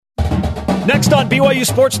Next on BYU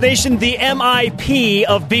Sports Nation, the MIP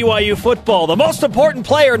of BYU football. The most important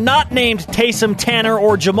player not named Taysom, Tanner,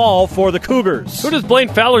 or Jamal for the Cougars. Who does Blaine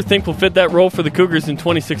Fowler think will fit that role for the Cougars in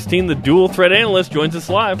 2016? The dual threat analyst joins us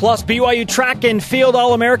live. Plus, BYU track and field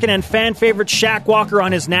All-American and fan favorite Shaq Walker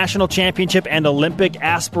on his national championship and Olympic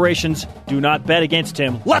aspirations. Do not bet against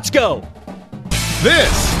him. Let's go!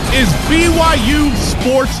 This is BYU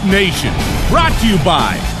Sports Nation, brought to you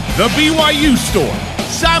by The BYU Store.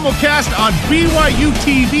 Simulcast on BYU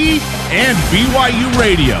TV and BYU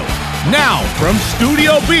Radio. Now, from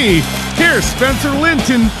Studio B, here's Spencer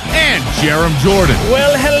Linton and Jarom Jordan.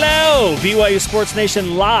 Well, hello! BYU Sports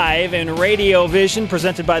Nation live in Radio Vision,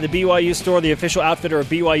 presented by the BYU Store, the official outfitter of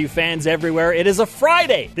BYU fans everywhere. It is a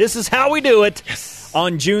Friday. This is how we do it. Yes.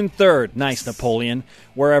 On June 3rd. Nice, Napoleon.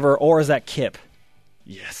 Wherever, or is that Kip?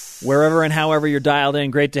 Yes. Wherever and however you're dialed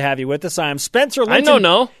in, great to have you with us. I am Spencer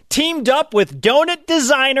Linton. Teamed up with donut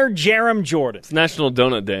designer Jarom Jordan. It's National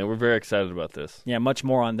Donut Day, and we're very excited about this. Yeah, much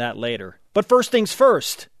more on that later. But first things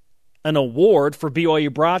first, an award for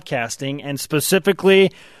BYU broadcasting, and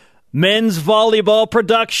specifically men's volleyball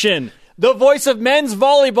production. The voice of men's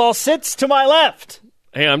volleyball sits to my left.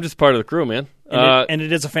 Hey, I'm just part of the crew, man. And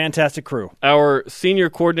it is a fantastic crew. Our senior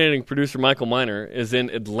coordinating producer, Michael Miner, is in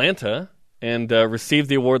Atlanta and received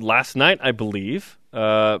the award last night, I believe.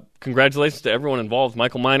 Congratulations to everyone involved.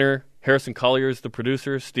 Michael Miner, Harrison Collier's the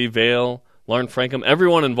producer, Steve Vale, Lauren Frankham,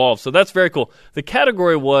 everyone involved. So that's very cool. The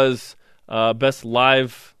category was Best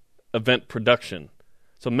Live Event Production.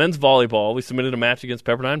 So men's volleyball, we submitted a match against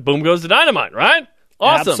Pepperdine. Boom goes the Dynamite, right?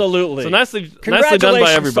 Awesome. Absolutely. So nicely done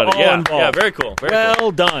by everybody. Yeah, very cool.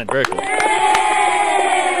 Well done. Very cool.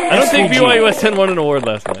 I don't think BYU West 10 won an award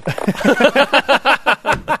last night.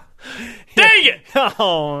 Dang it!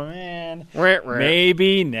 Oh, man.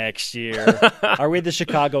 Maybe next year. Are we the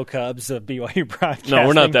Chicago Cubs of BYU broadcasting? No,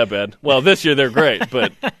 we're not that bad. Well, this year they're great,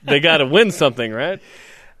 but they got to win something, right?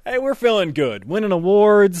 Hey, we're feeling good. Winning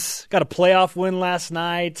awards. Got a playoff win last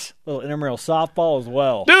night. A little intramural softball as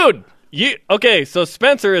well. Dude! Okay, so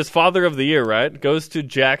Spencer is Father of the Year, right? Goes to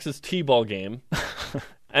Jax's T-ball game.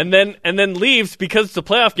 and then leaves because it's a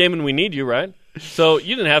playoff game and we need you, right? So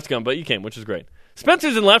you didn't have to come, but you came, which is great.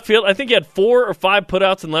 Spencer's in left field. I think he had 4 or 5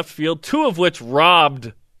 putouts in left field, 2 of which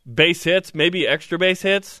robbed base hits, maybe extra base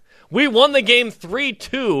hits. We won the game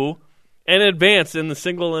 3-2 and advanced in the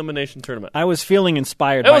single elimination tournament. I was feeling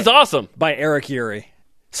inspired. It was awesome. By Eric Urey.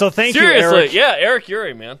 So thank you, Seriously, Eric. Yeah, Eric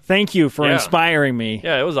Urey, man. Thank you for inspiring me.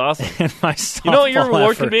 Yeah, it was awesome. My you know what your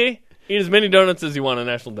reward could be? Eat as many donuts as you want on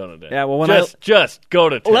National Donut Day. Yeah, well, just go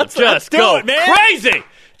to town. Let's go it, man. Crazy.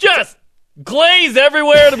 Just glaze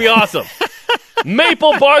everywhere to be awesome.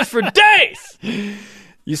 Maple bars for days.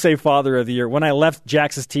 You say Father of the Year. When I left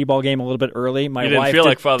Jax's T-ball game a little bit early, my wife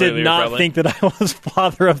did not think that I was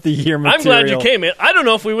Father of the Year material. I'm glad you came in. I don't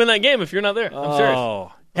know if we win that game if you're not there. I'm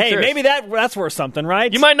serious. Hey, maybe that's worth something,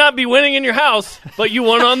 right? You might not be winning in your house, but you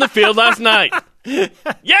won on the field last night.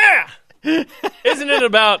 Yeah! Isn't it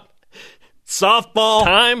about softball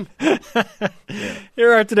time?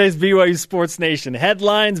 Here are today's BYU Sports Nation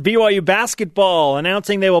headlines. BYU basketball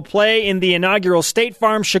announcing they will play in the inaugural State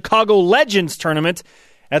Farm Chicago Legends Tournament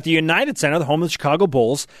at the United Center, the home of the Chicago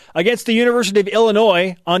Bulls, against the University of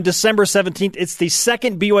Illinois on December 17th. It's the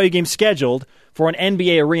second BYU game scheduled for an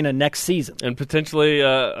NBA arena next season. And potentially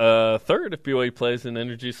a third if BYU plays in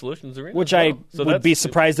Energy Solutions Arena. Which I would be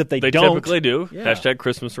surprised if they don't. They typically do. Yeah. #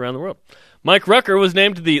 Christmas around the world. Mike Rucker was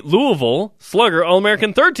named to the Louisville Slugger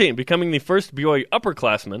All-American third team, becoming the first BYU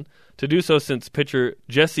upperclassman to do so since pitcher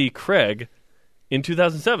Jesse Craig in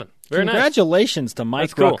 2007. Very nice. Congratulations to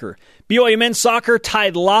Mike Rucker. Cool. BYU men's soccer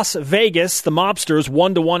tied Las Vegas, the Mobsters,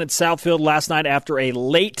 1-1 at Southfield last night after a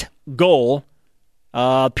late goal.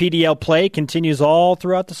 PDL play continues all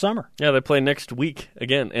throughout the summer. Yeah, they play next week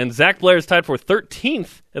again. And Zach Blair is tied for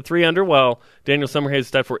 13th at 3 under, while Daniel Summerhays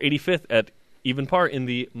is tied for 85th at even par in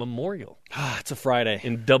the Memorial. It's a Friday.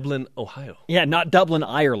 In Dublin, Ohio. Yeah, not Dublin,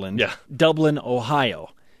 Ireland. Yeah. Dublin,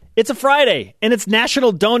 Ohio. It's a Friday, and it's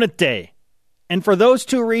National Donut Day. And for those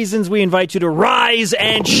 2 reasons, we invite you to rise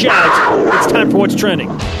and shout. It's time for What's Trending.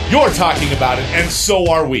 You're talking about it, and so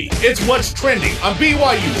are we. It's What's Trending on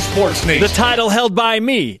BYU Sports Nation. The title held by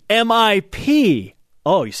me, MIP.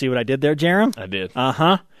 Oh, you see what I did there, Jarom? I did.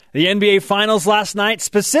 Uh-huh. The NBA Finals last night,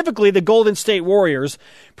 specifically the Golden State Warriors,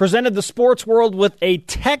 presented the sports world with a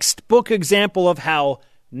textbook example of how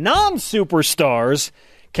non-superstars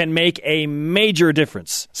can make a major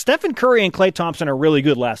difference. Stephen Curry and Klay Thompson are really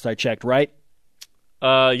good last I checked, right?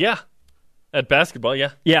 Yeah. At basketball, yeah.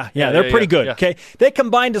 Yeah, they're pretty good, yeah. Okay? They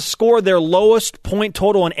combined to score their lowest point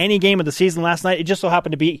total in any game of the season last night. It just so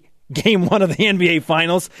happened to be Game 1 of the NBA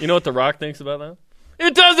Finals. You know what The Rock thinks about that?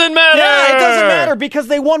 It doesn't matter! Yeah, it doesn't matter because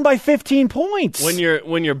they won by 15 points. When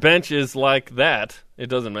your bench is like that, it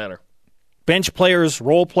doesn't matter. Bench players,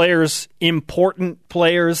 role players, important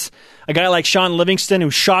players. A guy like Sean Livingston, who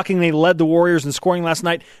shockingly led the Warriors in scoring last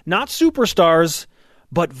night. Not superstars,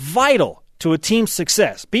 but vital to a team's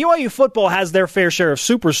success. BYU football has their fair share of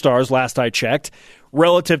superstars, last I checked,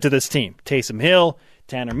 relative to this team. Taysom Hill,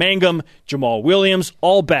 Tanner Mangum, Jamal Williams,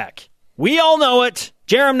 all back. We all know it.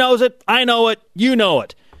 Jarom knows it. I know it. You know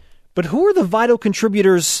it. But who are the vital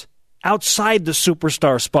contributors outside the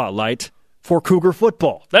superstar spotlight for Cougar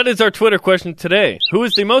football? That is our Twitter question today. Who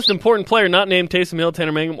is the most important player not named Taysom Hill,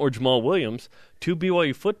 Tanner Mangum, or Jamal Williams to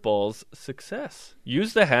BYU football's success?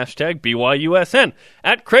 Use the hashtag BYUSN.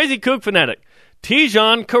 At Crazy Coug Fanatic,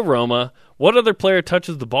 Tijon Karoma. What other player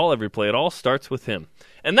touches the ball every play? It all starts with him.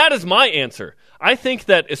 And that is my answer. I think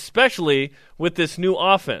that especially with this new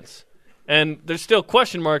offense, and there's still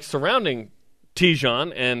question marks surrounding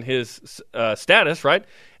Tijon and his status, right?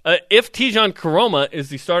 If Tijon Karoma is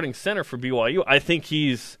the starting center for BYU, I think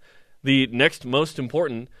he's the next most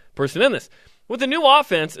important person in this. With the new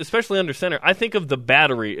offense, especially under center, I think of the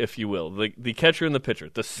battery, if you will, the catcher and the pitcher,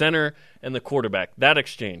 the center and the quarterback, that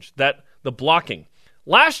exchange, the blocking.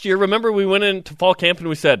 Last year, remember, we went into fall camp and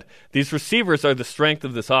we said, these receivers are the strength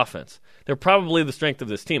of this offense. They're probably the strength of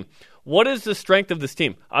this team. What is the strength of this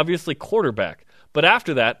team? Obviously, quarterback. But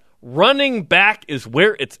after that, running back is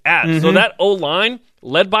where it's at. Mm-hmm. So that O-line,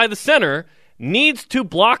 led by the center, needs to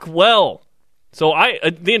block well. So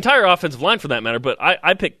the entire offensive line for that matter, but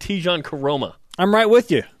I picked Tijon Karoma. I'm right with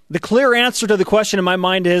you. The clear answer to the question in my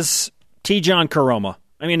mind is Tijon Karoma.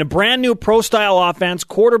 I mean, a brand new pro-style offense,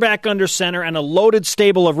 quarterback under center, and a loaded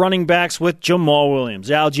stable of running backs with Jamal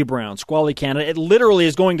Williams, Algie Brown, Squally Canada. It literally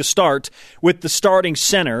is going to start with the starting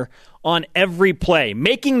center on every play.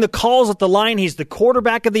 Making the calls at the line, he's the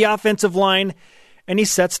quarterback of the offensive line, and he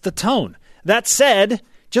sets the tone. That said,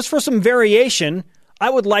 just for some variation,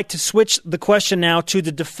 I would like to switch the question now to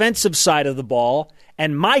the defensive side of the ball,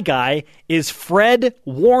 and my guy is Fred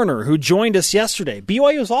Warner, who joined us yesterday.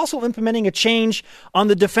 BYU is also implementing a change on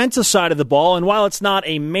the defensive side of the ball, and while it's not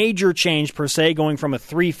a major change per se, going from a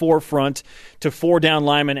 3-4 front to 4 down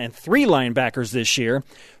linemen and 3 linebackers this year,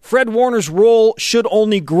 Fred Warner's role should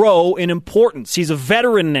only grow in importance. He's a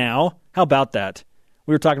veteran now. How about that?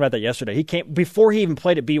 We were talking about that yesterday. He came before he even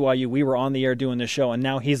played at BYU. We were on the air doing this show, and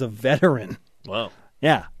now he's a veteran. Wow.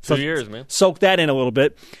 Yeah. 2 years, man. Soak that in a little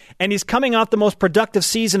bit. And he's coming off the most productive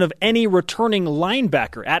season of any returning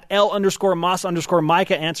linebacker. At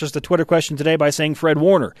L_Moss_Micah answers the Twitter question today by saying Fred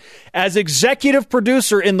Warner. As executive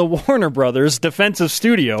producer in the Warner Brothers defensive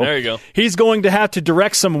studio, there you go. He's going to have to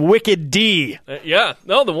direct some wicked D. Yeah.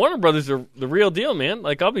 No, the Warner Brothers are the real deal, man.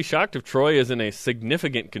 Like, I'll be shocked if Troy isn't a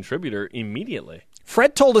significant contributor immediately.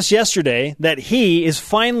 Fred told us yesterday that he is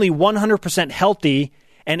finally 100% healthy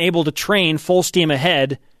and able to train full steam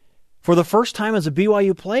ahead for the first time as a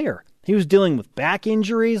BYU player. He was dealing with back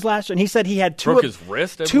injuries last year, and he said he had two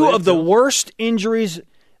of the worst injuries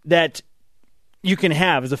that you can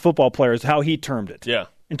have as a football player, is how he termed it. Yeah.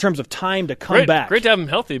 In terms of time to come back. Great to have him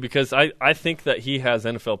healthy because I think that he has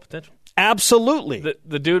NFL potential. Absolutely.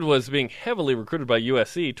 The dude was being heavily recruited by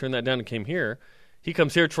USC, turned that down and came here. He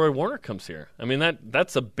comes here, Troy Warner comes here. I mean,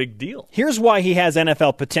 that's a big deal. Here's why he has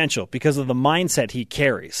NFL potential, because of the mindset he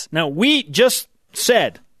carries. Now, we just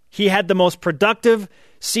said he had the most productive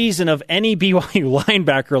season of any BYU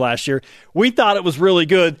linebacker last year. We thought it was really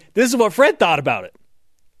good. This is what Fred thought about it.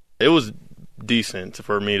 It was decent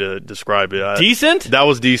for me to describe it. Decent? That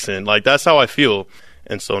was decent. Like, that's how I feel.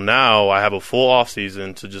 And so now I have a full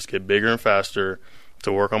offseason to just get bigger and faster,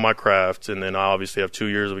 to work on my craft, and then I obviously have 2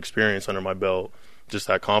 years of experience under my belt. Just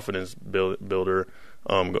that confidence builder,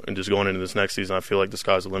 and just going into this next season, I feel like the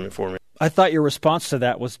sky's the limit for me. I thought your response to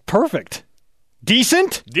that was perfect.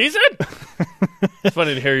 Decent? Decent? It's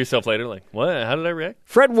funny to hear yourself later, like, what? How did I react?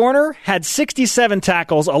 Fred Warner had 67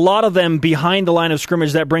 tackles, a lot of them behind the line of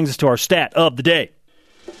scrimmage. That brings us to our stat of the day.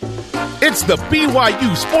 It's the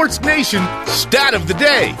BYU Sports Nation stat of the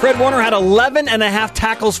day. Fred Warner had 11 and a half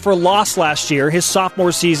tackles for loss last year, his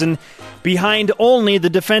sophomore season, behind only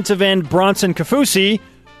the defensive end Bronson Kafusi,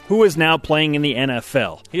 who is now playing in the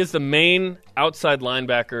NFL. He is the main outside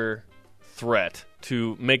linebacker threat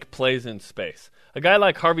to make plays in space. A guy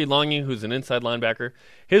like Harvey Longy, who's an inside linebacker,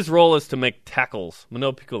 his role is to make tackles.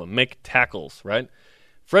 Mano Piccolo, make tackles, right?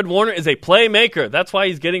 Fred Warner is a playmaker. That's why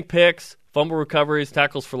he's getting picks, fumble recoveries,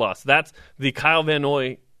 tackles for loss. That's the Kyle Van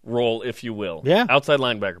Noy role, if you will. Yeah. Outside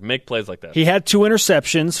linebacker. Make plays like that. He had 2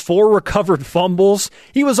 interceptions, 4 recovered fumbles.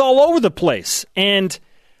 He was all over the place. And,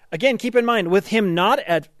 again, keep in mind, with him not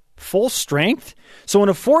at full strength. So in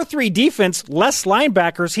a 4-3 defense, less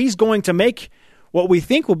linebackers, he's going to make what we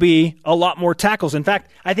think will be a lot more tackles. In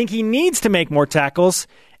fact, I think he needs to make more tackles,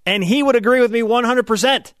 and he would agree with me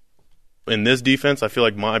 100%. In this defense, I feel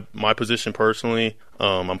like my position personally,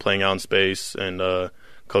 I'm playing out in space, and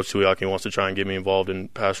Coach Tuiaki wants to try and get me involved in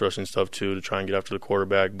pass rushing stuff too, to try and get after the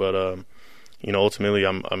quarterback. But ultimately,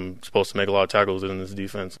 I'm supposed to make a lot of tackles in this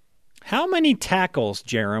defense. How many tackles,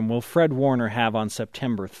 Jarom, will Fred Warner have on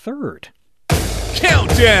September 3rd?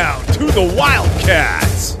 Countdown to the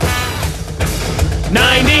Wildcats.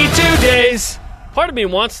 92 days. Part of me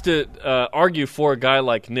wants to argue for a guy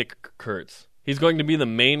like Nick Kurtz. He's going to be the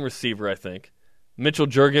main receiver, I think. Mitchell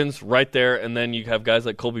Juergens right there, and then you have guys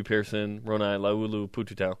like Colby Pearson, Ronai Laulu,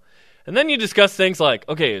 Pututau. And then you discuss things like,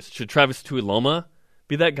 okay, should Travis Tuiloma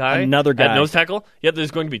be that guy? Another guy. At nose tackle? Yet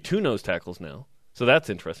there's going to be 2 nose tackles now. So that's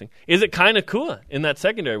interesting. Is it kind of Kua in that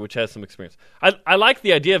secondary, which has some experience? I like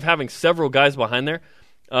the idea of having several guys behind there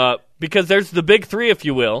because there's the big 3, if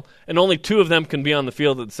you will, and only 2 of them can be on the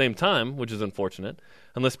field at the same time, which is unfortunate,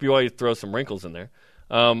 unless BYU throws some wrinkles in there.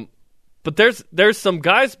 But there's some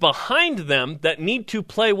guys behind them that need to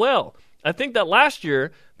play well. I think that last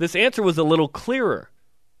year, this answer was a little clearer.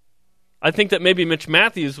 I think that maybe Mitch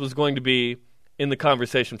Matthews was going to be in the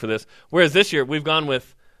conversation for this, whereas this year we've gone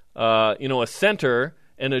with a center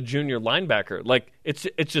and a junior linebacker. Like, it's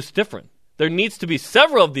just different. There needs to be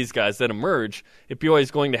several of these guys that emerge if BYU is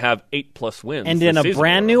going to have 8+ wins. And in a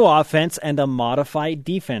brand new offense and a modified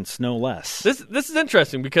defense, no less. This is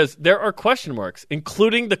interesting because there are question marks,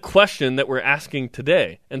 including the question that we're asking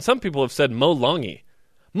today. And some people have said Mo Longy.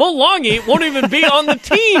 Mo Longy won't even be on the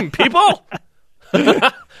team, people!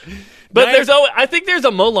 But I think there's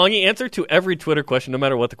a Mo Longy answer to every Twitter question, no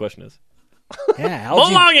matter what the question is. Yeah,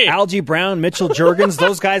 Algie Brown, Mitchell Juergens,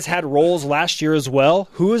 those guys had roles last year as well.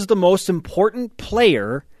 Who is the most important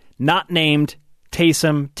player not named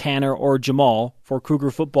Taysom, Tanner, or Jamal for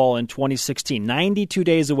Cougar football in 2016? 92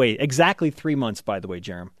 days away. Exactly 3 months, by the way,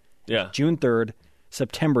 Jarom. Yeah. June 3rd,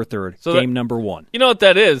 September 3rd, so game number 1. You know what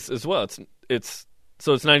that is as well? It's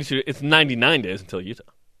 92. It's 99 days until Utah.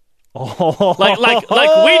 Oh, like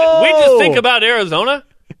we just think about Arizona.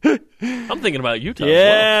 I'm thinking about Utah.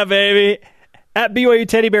 Yeah, as well. baby. At BYU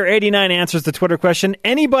Teddy Bear 89 answers the Twitter question.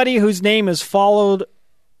 Anybody whose name is followed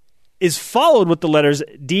with the letters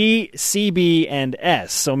D, C, B, and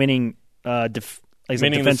S. So meaning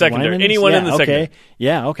meaning the secondary. Linemen? Anyone in the secondary.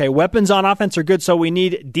 Yeah, okay. Weapons on offense are good, so we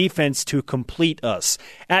need defense to complete us.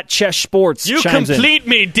 At Chess Sports, you complete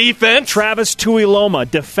me, defense. Travis Tuiloma,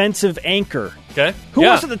 defensive anchor. Okay. Who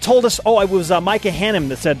was it that told us? Oh, it was Micah Hannum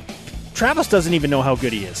that said Travis doesn't even know how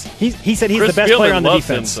good he is. He said he's Chris the best player on the loves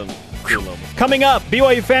defense. Coming up,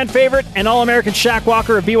 BYU fan favorite and All-American Shaq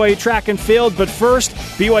Walker of BYU track and field. But first,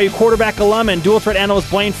 BYU quarterback alum and dual threat analyst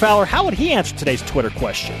Blaine Fowler. How would he answer today's Twitter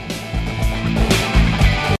question?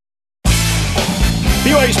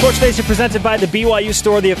 BYU Sports Nation presented by the BYU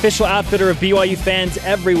Store, the official outfitter of BYU fans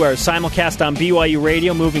everywhere. Simulcast on BYU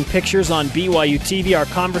Radio, moving pictures on BYU TV. Our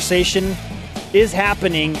conversation is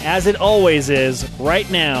happening, as it always is, right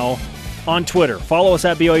now on Twitter. Follow us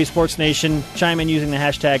at BYU Sports Nation. Chime in using the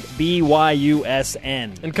hashtag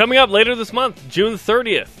BYUSN. And coming up later this month, June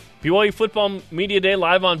 30th, BYU Football Media Day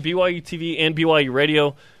live on BYU TV and BYU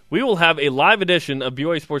Radio. We will have a live edition of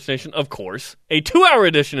BYU Sports Nation, of course, a 2-hour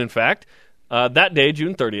edition, in fact, that day,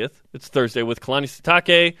 June 30th. It's Thursday with Kalani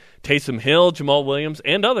Sitake, Taysom Hill, Jamal Williams,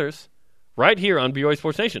 and others right here on BYU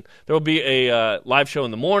Sports Nation. There will be a live show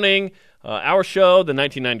in the morning, our show, the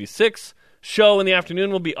 1996 show in the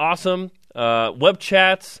afternoon will be awesome. Web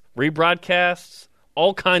chats, rebroadcasts,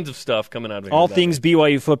 all kinds of stuff coming out of here. All things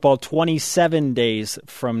BYU football 27 days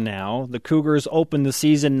from now. The Cougars open the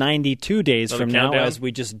season 92 days from now, as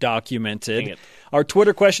we just documented. Our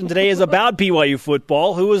Twitter question today is about BYU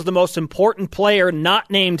football. Who is the most important player not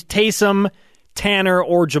named Taysom, Tanner,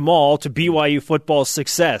 or Jamal to BYU football's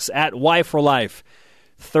success? At Y for Life.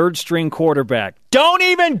 Third-string quarterback. Don't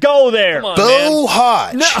even go there. Bo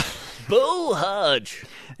Hodge. No. Bo Hodge.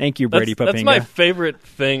 Thank you, Brady Papinga. That's my favorite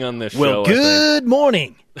thing on this show. Well, good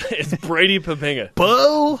morning. It's Brady Papinga.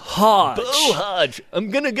 Bo Hodge. Bo Hodge.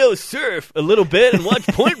 I'm going to go surf a little bit and watch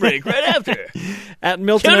Point Break right after. At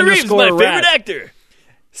Milton Keanu Reeves, my _rat favorite actor.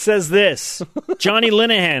 Says this. Johnny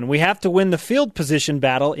Linehan, we have to win the field position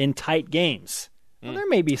battle in tight games. Well, there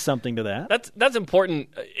may be something to that. That's important.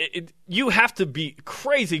 You have to be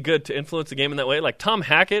crazy good to influence the game in that way. Like Tom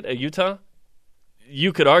Hackett at Utah,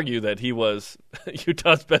 you could argue that he was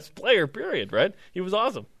Utah's best player, period, right? He was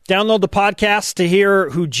awesome. Download the podcast to hear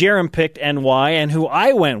who Jarom picked and why, and who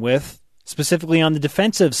I went with, specifically on the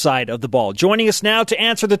defensive side of the ball. Joining us now to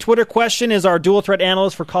answer the Twitter question is our dual threat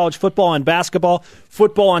analyst for college football and basketball.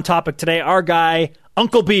 Football on topic today, our guy,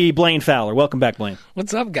 Uncle B, Blaine Fowler. Welcome back, Blaine.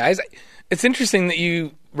 What's up, guys? It's interesting that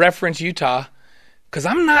you reference Utah because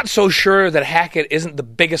I'm not so sure that Hackett isn't the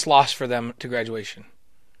biggest loss for them to graduation.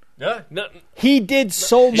 Yeah, no, he did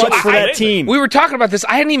so much for that team. We were talking about this.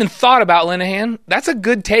 I hadn't even thought about Linehan. That's a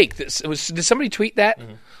good take. Did somebody tweet that?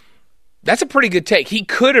 Mm-hmm. That's a pretty good take. He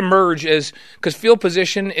could emerge because field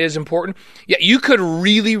position is important. Yeah, you could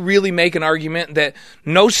really, really make an argument that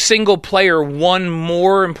no single player won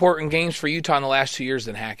more important games for Utah in the last 2 years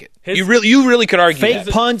than Hackett. You really could argue fake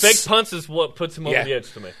that. punts. Fake punts is what puts him over the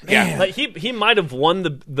edge to me. Yeah, like he might have won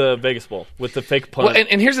the Vegas Bowl with the fake punt. Well,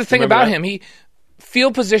 and here's the thing about him: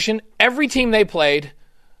 field position. Every team they played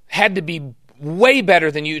had to be way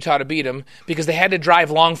better than Utah to beat them because they had to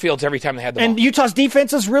drive long fields every time they had the ball. And Utah's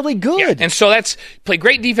defense is really good. Yeah. And so play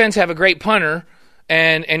great defense, have a great punter,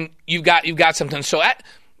 and you've got something. So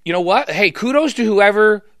you know what? Hey, kudos to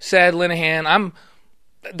whoever said Linehan.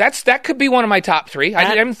 That could be one of my top three.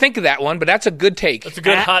 I didn't think of that one, but that's a good take. That's a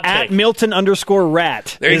good hot take. At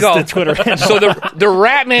Milton_rat. There you go. The Twitter handle. So the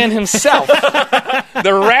Rat Man himself,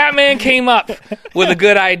 the Rat Man came up with a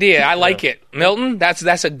good idea. I like it, Milton.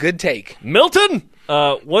 That's a good take. Milton,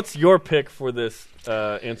 what's your pick for this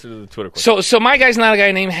answer to the Twitter question? So my guy's not a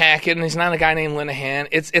guy named Hackett, and he's not a guy named Linehan.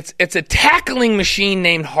 It's a tackling machine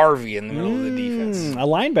named Harvey in the middle of the defense. A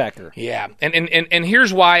linebacker. Yeah, and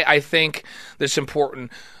here's why I think that's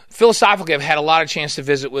important. Philosophically, I've had a lot of chance to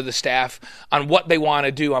visit with the staff on what they want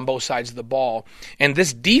to do on both sides of the ball, and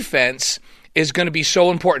this defense is going to be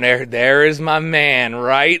so important. There is my man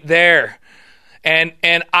right there, and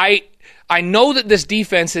I know that this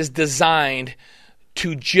defense is designed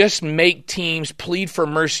to just make teams plead for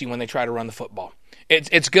mercy when they try to run the football.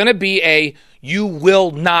 It's going to be you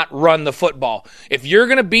will not run the football. If you're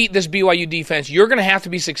going to beat this BYU defense, you're going to have to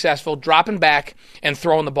be successful dropping back and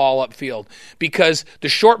throwing the ball upfield because the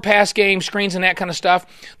short pass game, screens and that kind of stuff,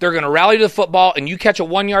 they're going to rally to the football, and you catch a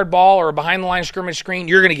 1-yard ball or a behind-the-line scrimmage screen,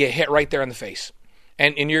 you're going to get hit right there in the face.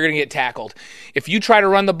 And you're going to get tackled. If you try to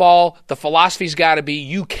run the ball, the philosophy's got to be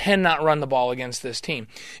you cannot run the ball against this team.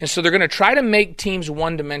 And so they're going to try to make teams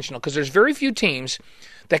one-dimensional because there's very few teams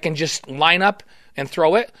that can just line up and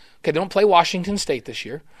throw it. Okay, they don't play Washington State this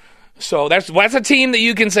year. So that's a team that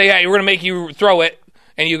you can say, hey, we're going to make you throw it.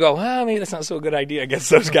 And you go, maybe that's not so a good idea against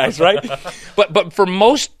those guys, right? But for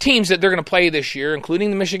most teams that they're going to play this year, including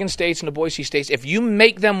the Michigan States and the Boise States, if you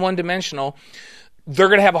make them one-dimensional, they're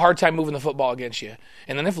going to have a hard time moving the football against you.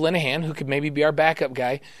 And then if Linehan, who could maybe be our backup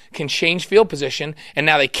guy, can change field position, and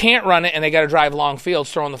now they can't run it and they got to drive long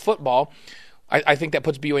fields throwing the football, I think that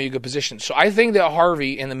puts BYU in a good position. So I think that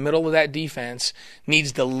Harvey, in the middle of that defense,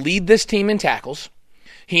 needs to lead this team in tackles.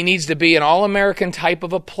 He needs to be an All-American type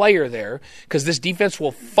of a player there because this defense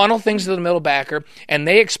will funnel things to the middle backer, and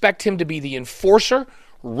they expect him to be the enforcer,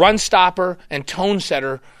 run stopper, and tone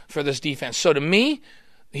setter for this defense. So to me,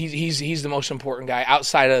 he's the most important guy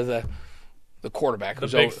outside of the quarterback,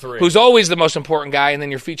 who's always the most important guy, and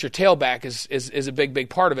then your feature tailback is a big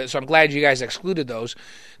part of it. So I'm glad you guys excluded those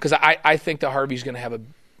because I think that Harvey's going to have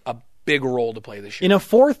a big role to play this year. In a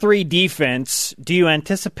 4-3 defense, do you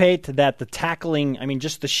anticipate that the tackling,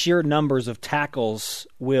 just the sheer numbers of tackles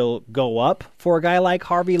will go up for a guy like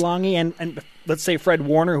Harvey Lange and let's say Fred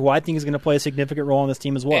Warner, who I think is going to play a significant role on this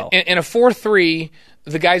team as well? In a 4-3,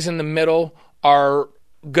 the guys in the middle are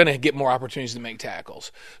going to get more opportunities to make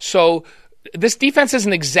tackles. So this defense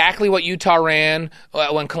isn't exactly what Utah ran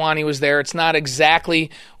when Kalani was there. It's not exactly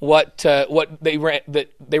what they ran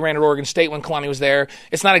at Oregon State when Kalani was there.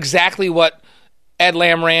 It's not exactly what Ed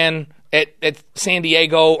Lamb ran at San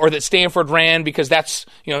Diego or that Stanford ran because that's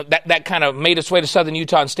that kind of made its way to Southern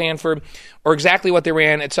Utah and Stanford, or exactly what they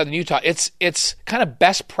ran at Southern Utah. It's kind of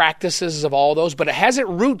best practices of all those, but it has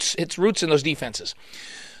its roots in those defenses.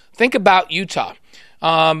 Think about Utah.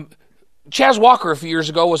 Chaz Walker a few years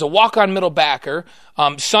ago was a walk-on middle backer,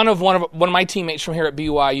 son of one of my teammates from here at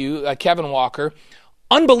BYU, Kevin Walker.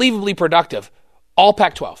 Unbelievably productive, all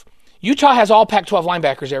Pac-12. Utah has all Pac-12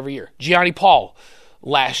 linebackers every year. Gianni Paul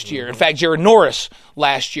last year. In fact, Jared Norris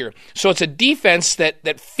last year. So it's a defense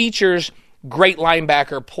that features great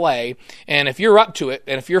linebacker play, and if you're up to it,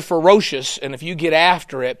 and if you're ferocious, and if you get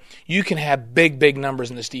after it, you can have big numbers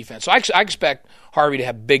in this defense. So I expect Harvey to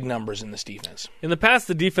have big numbers in this defense. In the past,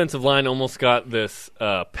 the defensive line almost got this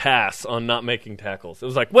pass on not making tackles. It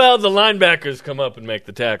was like, well, the linebackers come up and make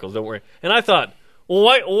the tackles, don't worry. And I thought, well,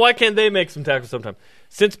 why can't they make some tackles sometime?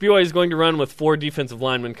 Since BYU is going to run with 4 defensive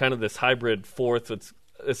linemen, kind of this hybrid fourth, it's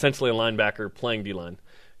essentially a linebacker playing D-line.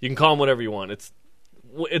 You can call them whatever you want. It's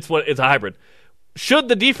it's a hybrid. Should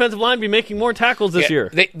the defensive line be making more tackles this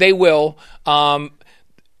year? They will.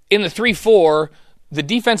 In the 3-4, the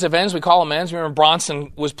defensive ends, we call them ends. Remember,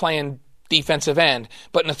 Bronson was playing defensive end.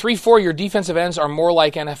 But in the 3-4, your defensive ends are more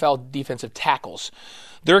like NFL defensive tackles.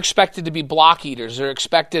 They're expected to be block eaters. They're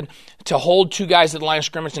expected to hold two guys at the line of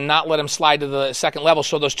scrimmage and not let them slide to the second level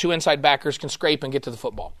so those two inside backers can scrape and get to the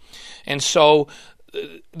football. And so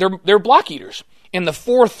they're block eaters. In the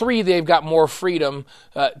 4-3, they've got more freedom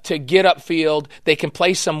to get upfield. They can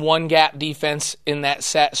play some one-gap defense in that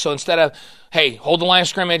set. So instead of, hey, hold the line of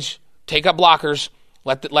scrimmage, take up blockers,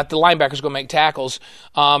 let the linebackers go make tackles,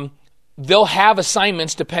 they'll have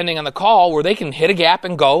assignments depending on the call where they can hit a gap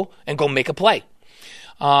and go make a play.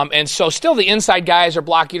 And so still the inside guys are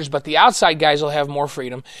block eaters, but the outside guys will have more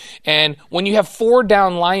freedom. And when you have 4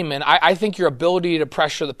 down linemen, I think your ability to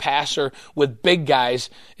pressure the passer with big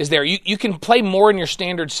guys is there. You can play more in your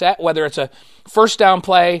standard set, whether it's a first down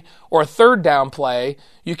play or a third down play.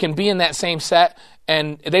 You can be in that same set,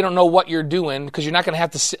 and they don't know what you're doing because you're not going to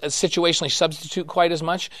have to situationally substitute quite as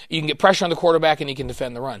much. You can get pressure on the quarterback, and you can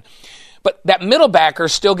defend the run. But that middle backer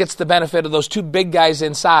still gets the benefit of those 2 big guys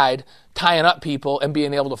inside tying up people and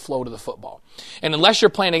being able to flow to the football. And unless you're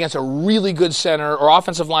playing against a really good center or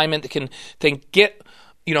offensive lineman that can get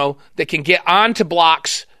onto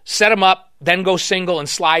blocks, set them up, then go single and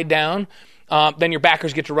slide down, then your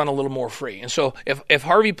backers get to run a little more free. And so if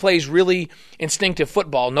Harvey plays really instinctive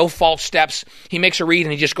football, no false steps, he makes a read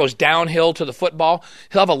and he just goes downhill to the football,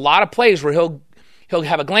 he'll have a lot of plays where he'll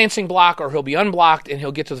have a glancing block or he'll be unblocked and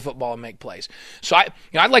he'll get to the football and make plays. So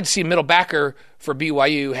I'd like to see a middle backer for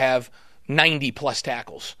BYU have 90-plus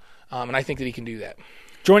tackles, and I think that he can do that.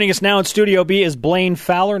 Joining us now in Studio B is Blaine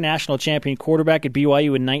Fowler, national champion quarterback at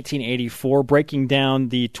BYU in 1984, breaking down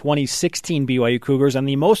the 2016 BYU Cougars and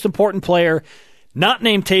the most important player, not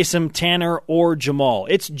named Taysom, Tanner, or Jamal.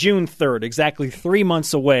 It's June 3rd, exactly 3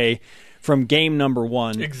 months away from game number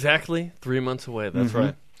 1. Exactly 3 months away, that's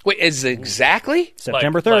right. Wait, is it exactly?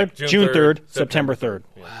 September 3rd, June 3rd, September 3rd.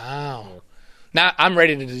 Wow. Now I'm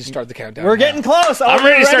ready to start the countdown. We're getting close. I'm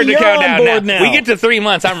ready to start the countdown now. We get to 3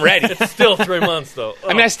 months, I'm ready. It's still 3 months, though.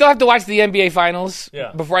 I mean, I still have to watch the NBA Finals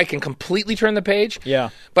before I can completely turn the page.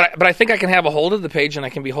 Yeah. But I think I can have a hold of the page, and I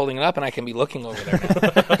can be holding it up, and I can be looking over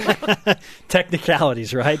there now.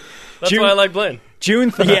 Technicalities, right? That's why I like Blaine.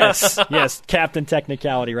 Yes, Captain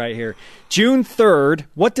Technicality right here. June 3rd,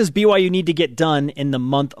 what does BYU need to get done in the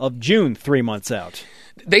month of June, 3 months out?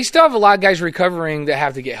 They still have a lot of guys recovering that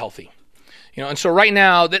have to get healthy. And so right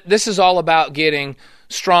now, this is all about getting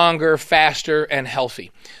stronger, faster, and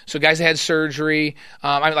healthy. So guys that had surgery,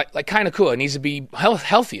 like kind of cool, needs to be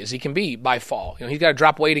healthy as he can be by fall. He's got to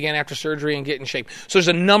drop weight again after surgery and get in shape. So there's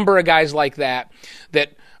a number of guys like that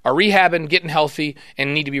are rehabbing, getting healthy,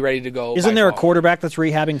 and need to be ready to go. Isn't there a quarterback that's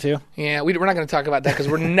rehabbing too? Yeah, we're not going to talk about that because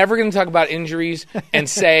we're never going to talk about injuries and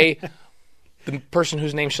say the person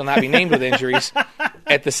whose name shall not be named with injuries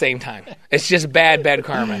at the same time. It's just bad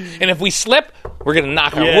karma. And if we slip, we're going to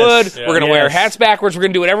knock on wood. We're going to wear our hats backwards. We're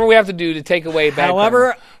going to do whatever we have to do to take away bad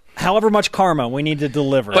karma. However much karma we need to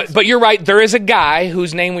deliver. But you're right. There is a guy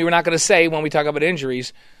whose name we were not going to say when we talk about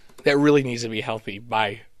injuries that really needs to be healthy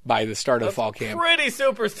by the start of the fall camp. Pretty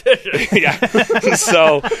superstitious. Yeah.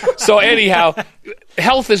 So anyhow,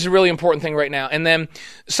 health is a really important thing right now. And then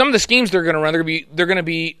some of the schemes they're going to run, they're going to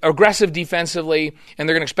be aggressive defensively, and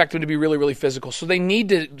they're going to expect them to be really, really physical. So they need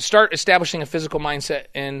to start establishing a physical mindset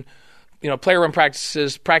in player run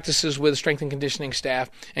practices with strength and conditioning staff,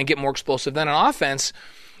 and get more explosive. Then on offense,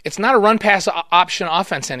 it's not a run-pass option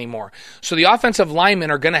offense anymore. So the offensive linemen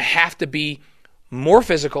are going to have to be more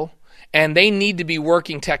physical, and they need to be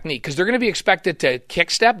working technique because they're going to be expected to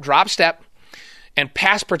kick step, drop step, and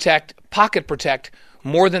pass protect, pocket protect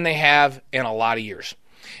more than they have in a lot of years.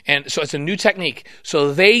 And so it's a new technique.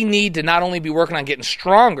 So they need to not only be working on getting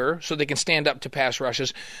stronger so they can stand up to pass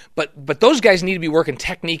rushes, but those guys need to be working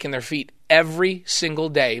technique in their feet every single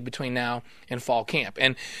day between now and fall camp.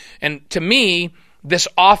 And to me, this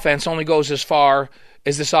offense only goes as far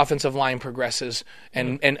as this offensive line progresses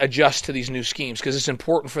and adjusts to these new schemes, because it's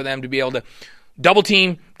important for them to be able to double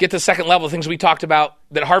team, get to the second level, things we talked about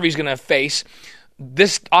that Harvey's going to face.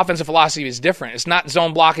 This offensive philosophy is different. It's not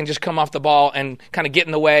zone block and just come off the ball and kind of get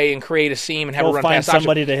in the way and create a seam and have a run pass option.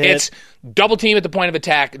 Somebody to hit. It's double team at the point of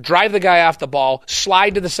attack, drive the guy off the ball,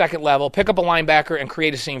 slide to the second level, pick up a linebacker, and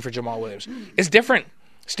create a seam for Jamal Williams. It's different.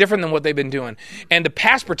 It's different than what they've been doing. And the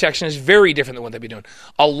pass protection is very different than what they've been doing.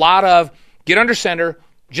 A lot of get under center,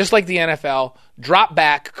 just like the NFL, drop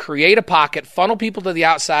back, create a pocket, funnel people to the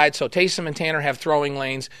outside so Taysom and Tanner have throwing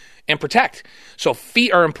lanes, and protect. So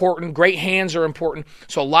feet are important. Great hands are important.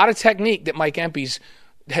 So a lot of technique that Mike Empey's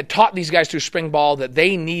had taught these guys through spring ball that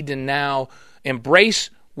they need to now embrace,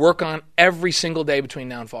 work on every single day between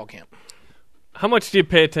now and fall camp. How much do you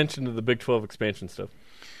pay attention to the Big 12 expansion stuff?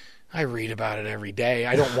 I read about it every day.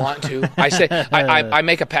 I don't want to. I say I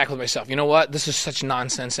make a pact with myself. You know what? This is such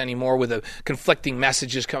nonsense anymore with the conflicting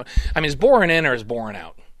messages coming. I mean, is boring in or is boring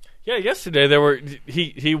out? Yeah, yesterday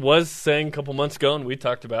he was saying a couple months ago, and we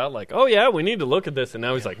talked about like, oh yeah, we need to look at this, and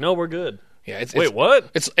now he's like, no, we're good. Yeah, what?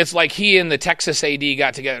 It's like he and the Texas AD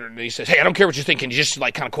got together and he says, hey, I don't care what you think, can you just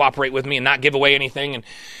like kind of cooperate with me and not give away anything?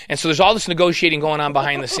 And so there's all this negotiating going on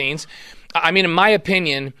behind the scenes. I mean, in my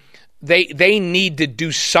opinion, they need to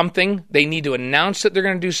do something. They need to announce that they're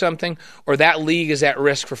going to do something, or that league is at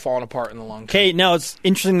risk for falling apart in the long term. Okay, now it's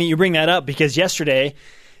interesting that you bring that up because yesterday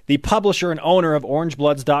the publisher and owner of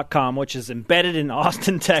OrangeBloods.com, which is embedded in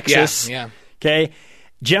Austin, Texas, okay,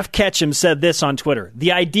 Jeff Ketchum said this on Twitter.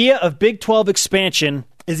 The idea of Big 12 expansion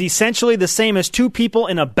is essentially the same as two people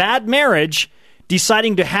in a bad marriage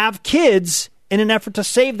deciding to have kids in an effort to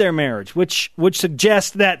save their marriage, which would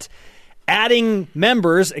suggest that adding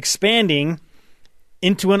members, expanding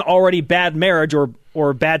into an already bad marriage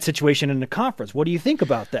or bad situation in the conference. What do you think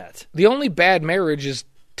about that? The only bad marriage is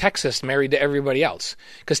Texas married to everybody else,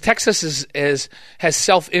 because Texas has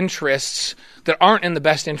self-interests that aren't in the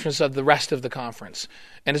best interests of the rest of the conference.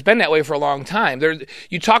 And it's been that way for a long time.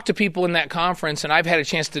 You talk to people in that conference, and I've had a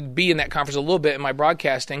chance to be in that conference a little bit in my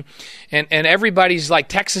broadcasting, and everybody's like,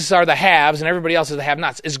 Texas are the haves and everybody else is the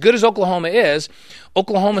have-nots. As good as Oklahoma is,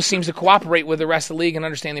 Oklahoma seems to cooperate with the rest of the league and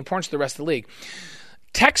understand the importance of the rest of the league.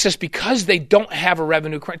 Texas, because they don't have a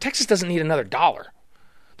revenue, Texas doesn't need another dollar.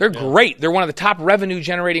 They're great. They're one of the top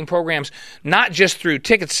revenue-generating programs, not just through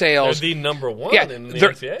ticket sales. They're the number one in the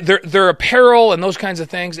NCAA. Their apparel and those kinds of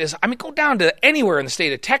things go down to anywhere in the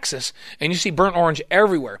state of Texas, and you see burnt orange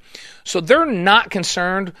everywhere. So they're not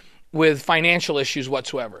concerned with financial issues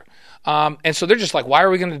whatsoever. And so they're just like, why are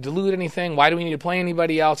we going to dilute anything? Why do we need to play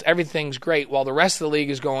anybody else? Everything's great, while the rest of the league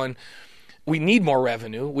is going, we need more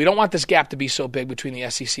revenue. We don't want this gap to be so big between the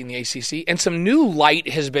SEC and the ACC. And some new light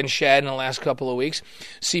has been shed in the last couple of weeks.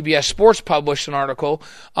 CBS Sports published an article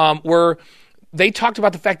where they talked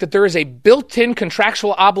about the fact that there is a built-in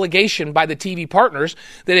contractual obligation by the TV partners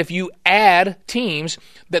that if you add teams,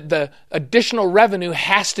 that the additional revenue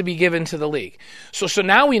has to be given to the league. So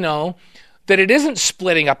now we know that it isn't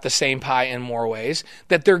splitting up the same pie in more ways,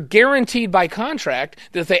 that they're guaranteed by contract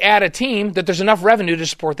that if they add a team, that there's enough revenue to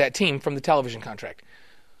support that team from the television contract.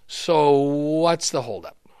 So what's the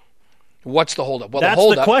holdup? Well, that's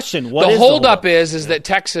the question. The holdup is that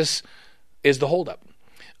Texas is the holdup.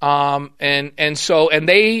 And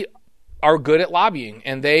they are good at lobbying,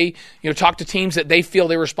 and they talk to teams that they feel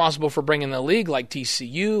they're responsible for bringing in the league, like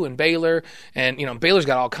TCU and Baylor, and Baylor's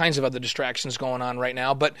got all kinds of other distractions going on right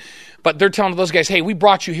now. But they're telling those guys, hey, we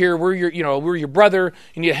brought you here. We're your brother.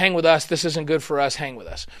 You need to hang with us. This isn't good for us. Hang with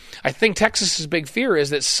us. I think Texas's big fear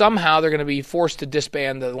is that somehow they're going to be forced to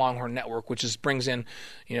disband the Longhorn Network, which brings in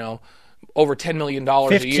over $10 million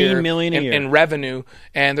a year, in revenue,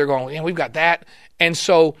 and they're going, we've got that, and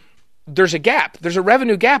so there's a gap. There's a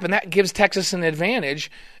revenue gap, and that gives Texas an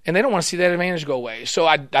advantage, and they don't want to see that advantage go away. So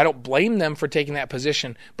I don't blame them for taking that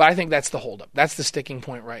position, but I think that's the holdup. That's the sticking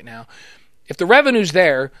point right now. If the revenue's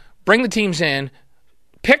there, bring the teams in,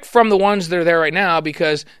 pick from the ones that are there right now,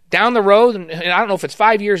 because down the road, and I don't know if it's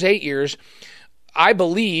 5 years, 8 years, I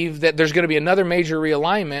believe that there's going to be another major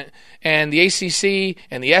realignment, and the ACC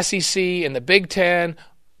and the SEC and the Big Ten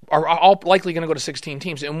are all likely going to go to 16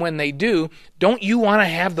 teams. And when they do, don't you want to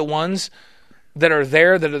have the ones that are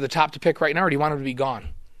there that are the top to pick right now, or do you want them to be gone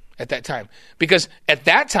at that time? Because at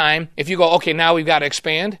that time, if you go, okay, now we've got to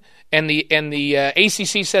expand, and the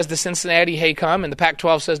ACC says to Cincinnati, hey, come, and the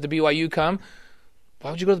Pac-12 says to BYU, come,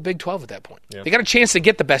 why would you go to the Big 12 at that point? Yeah. They got a chance to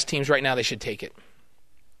get the best teams right now. They should take it.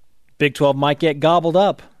 Big 12 might get gobbled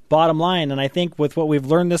up, bottom line. And I think with what we've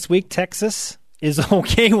learned this week, Texas is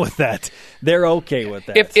okay with that. They're okay with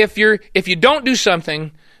that. If you don't do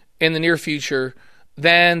something in the near future,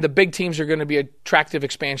 then the big teams are going to be attractive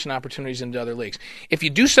expansion opportunities into other leagues. If you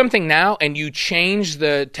do something now and you change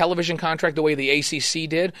the television contract the way the ACC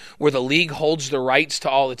did, where the league holds the rights to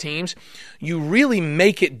all the teams, you really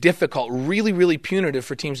make it difficult, really, really punitive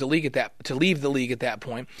for teams to leave the league at that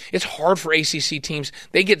point. It's hard for ACC teams.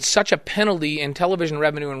 They get such a penalty in television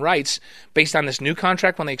revenue and rights based on this new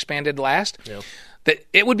contract when they expanded last. Yeah. That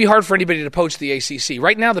it would be hard for anybody to poach the ACC.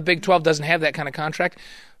 Right now, the Big 12 doesn't have that kind of contract.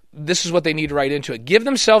 this is what they need to write into it. Give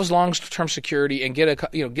themselves long-term security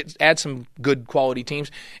and add some good quality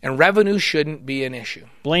teams, and revenue shouldn't be an issue.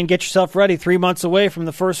 Blaine, get yourself ready. 3 months away from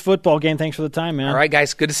the first football game. Thanks for the time, man. All right,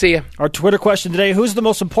 guys. Good to see you. Our Twitter question today, who's the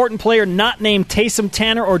most important player not named Taysom,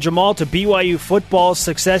 Tanner, or Jamal to BYU football's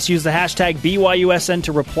success? Use the hashtag BYUSN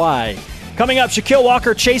to reply. Coming up, Shaq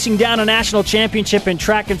Walker chasing down a national championship in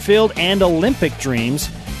track and field and Olympic dreams.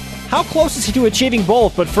 How close is he to achieving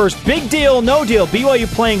both? But first, big deal, no deal. BYU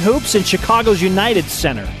playing hoops in Chicago's United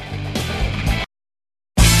Center.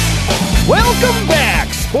 Welcome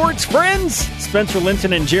back, sports friends. Spencer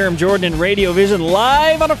Linton and Jarom Jordan in Radio Vision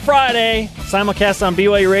live on a Friday. Simulcast on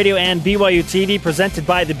BYU Radio and BYU TV, presented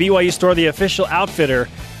by the BYU Store, the official outfitter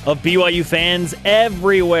of BYU fans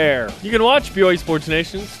everywhere. You can watch BYU Sports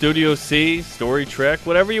Nation, Studio C, Story Trek,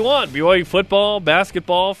 whatever you want. BYU football,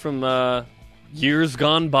 basketball from years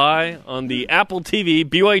gone by on the Apple TV,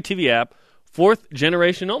 BYU TV app, 4th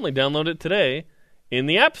generation only. Download it today in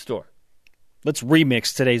the App Store. Let's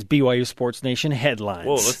remix today's BYU Sports Nation headlines.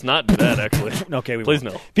 Whoa, let's not do that, actually. Okay, Please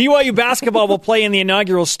won't. no. BYU basketball will play in the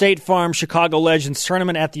inaugural State Farm Chicago Legends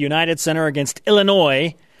tournament at the United Center against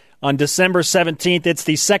Illinois on December 17th. It's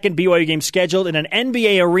the second BYU game scheduled in an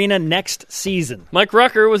NBA arena next season. Mike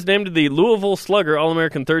Rucker was named the Louisville Slugger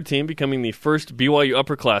All-American third team, becoming the first BYU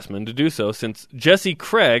upperclassman to do so since Jesse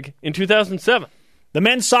Craig in 2007. The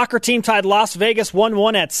men's soccer team tied Las Vegas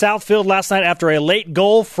 1-1 at Southfield last night after a late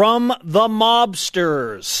goal from the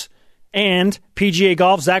Mobsters. And PGA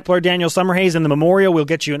Golf, Zach Blair, Daniel Summerhays, and the Memorial will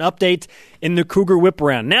get you an update in the Cougar Whip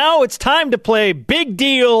Around. Now it's time to play Big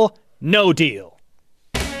Deal, No Deal.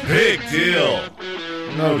 Big deal.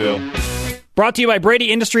 No deal. Brought to you by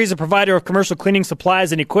Brady Industries, a provider of commercial cleaning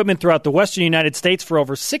supplies and equipment throughout the western United States for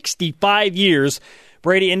over 65 years.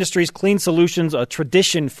 Brady Industries Clean Solutions, a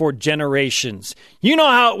tradition for generations. You know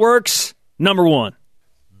how it works. Number one.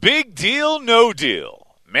 Big deal, no deal.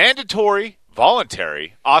 Mandatory,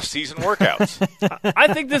 voluntary, off-season workouts.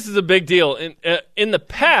 I think this is a big deal. In the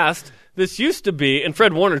past, this used to be, and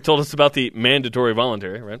Fred Warner told us about the mandatory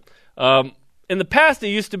voluntary, right? In the past, it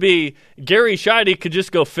used to be Gary Scheide could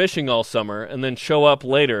just go fishing all summer and then show up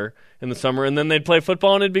later in the summer, and then they'd play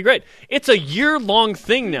football, and it'd be great. It's a year-long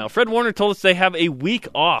thing now. Fred Warner told us they have a week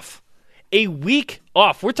off. A week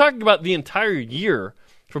off. We're talking about the entire year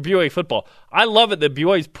for BYU football. I love it that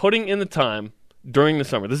BYU's putting in the time during the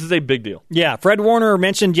summer. This is a big deal. Yeah, Fred Warner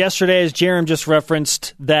mentioned yesterday, as Jarom just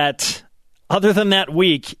referenced, that other than that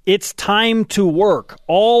week, it's time to work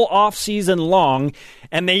all off-season long,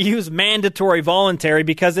 and they use mandatory voluntary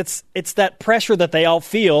because it's that pressure that they all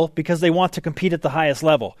feel because they want to compete at the highest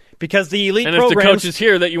level. Because the elite programs, and if the coaches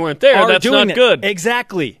hear that you weren't there, that's not good.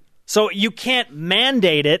 Exactly. So you can't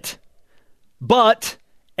mandate it, but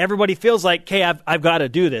everybody feels like, hey, I've got to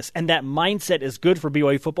do this. And that mindset is good for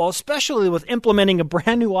BYU football, especially with implementing a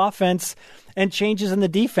brand new offense and changes in the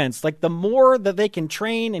defense. Like, the more that they can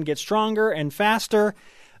train and get stronger and faster,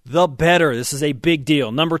 the better. This is a big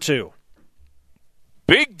deal. Number two.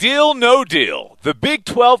 Big deal, no deal. The Big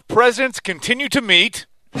 12 presidents continue to meet.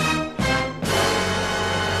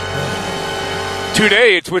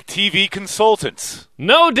 Today, it's with TV consultants.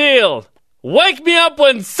 No deal. Wake me up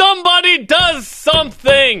when somebody does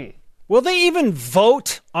something. Will they even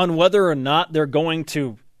vote on whether or not they're going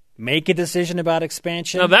to make a decision about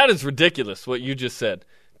expansion? Now, that is ridiculous, what you just said.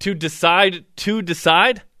 To decide?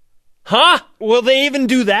 Huh? Will they even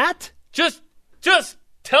do that? Just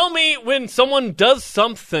tell me when someone does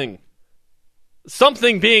something.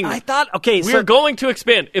 Something being, I thought, okay, we're going to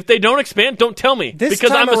expand. If they don't expand, don't tell me. Because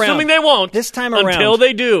I'm assuming they won't this time around, until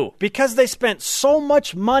they do. Because they spent so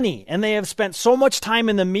much money and they have spent so much time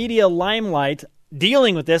in the media limelight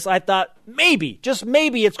dealing with this, I thought maybe, just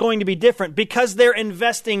maybe, it's going to be different because they're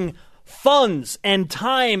investing funds and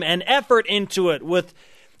time and effort into it with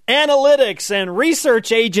analytics and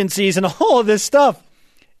research agencies and all of this stuff.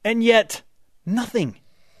 And yet, nothing.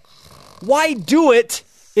 Why do it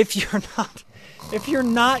if you're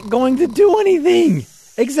not going to do anything?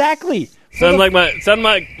 Exactly. Sound like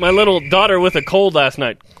my little daughter with a cold last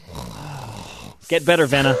night. Get better,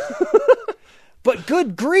 Venna. But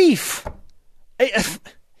good grief.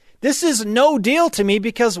 This is no deal to me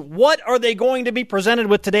because what are they going to be presented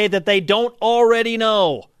with today that they don't already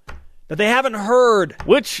know? That they haven't heard?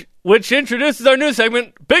 Which introduces our new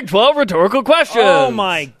segment, Big 12 Rhetorical Questions. Oh,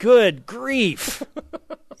 my good grief.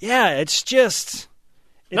 Yeah, it's just...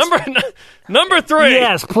 Number 3.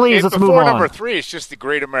 Yes, please, let's move Before on. number 3, it's just the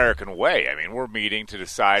great American way. I mean, we're meeting to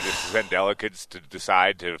decide, to send delegates to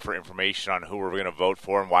decide for information on who we're going to vote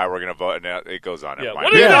for and why we're going to vote, and it goes on. Yeah. Never mind.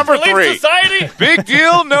 What is this, Number Relief 3. Society? Big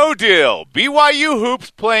deal, no deal. BYU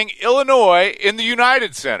hoops playing Illinois in the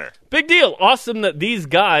United Center. Big deal. Awesome that these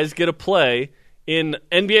guys get to play in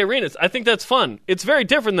NBA arenas. I think that's fun. It's very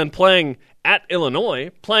different than playing at Illinois,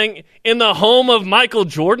 playing in the home of Michael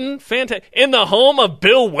Jordan, in the home of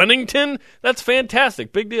Bill Wennington. That's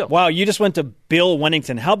fantastic. Big deal. Wow, you just went to Bill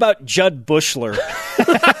Wennington. How about Judd Bushler?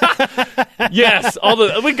 Yes,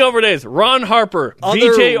 we go over days. Ron Harper, Other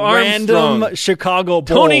B.J. Armstrong, random Chicago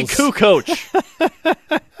Bulls. Tony Kukoc,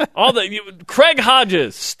 Craig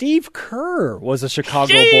Hodges, Steve Kerr was a Chicago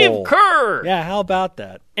Steve Bull. Kerr, Yeah, how about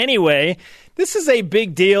that? Anyway, this is a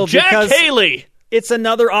big deal Jack because Haley. it's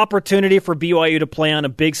another opportunity for BYU to play on a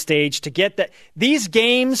big stage to get that. These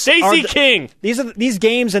games, Stacey King. These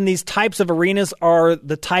games and these types of arenas are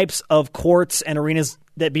the types of courts and arenas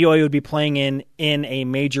that BYU would be playing in a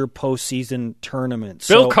major postseason tournament.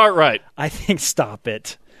 Bill So Cartwright. I think stop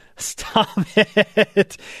it.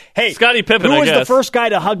 Hey, Scottie Pippen, who I was the guess. first guy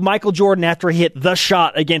to hug Michael Jordan after he hit the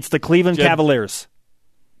shot against the Cleveland Cavaliers?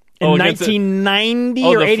 In against 1990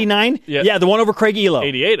 or the 89? yeah. The one over Craig Elo.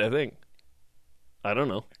 88, I think. I don't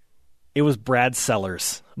know. It was Brad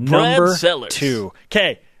Sellers. Brad number Sellers. 2.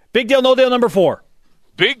 Okay. Big deal, no deal, number 4.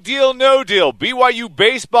 Big deal, no deal. BYU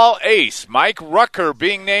baseball ace Mike Rucker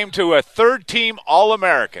being named to a third-team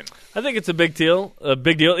All-American. I think it's a big deal.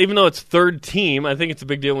 Even though it's third team, I think it's a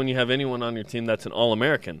big deal when you have anyone on your team that's an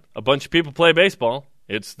All-American. A bunch of people play baseball.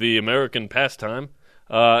 It's the American pastime.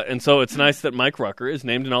 And so it's nice that Mike Rucker is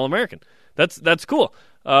named an All-American. That's cool.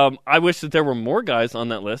 I wish that there were more guys on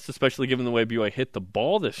that list, especially given the way BYU hit the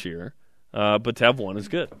ball this year. But to have one is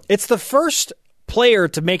good. It's the first player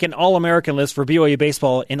to make an All-American list for BYU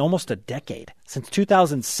baseball in almost a decade, since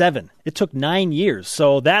 2007. It took 9 years,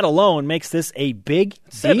 so that alone makes this a big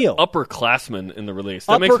deal. Upperclassman in the release.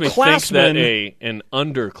 That makes me think that an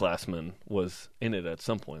underclassman was in it at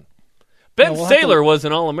some point. Ben Saylor was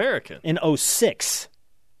an All-American. In 06.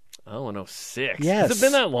 Oh, in 06. Yes. Has it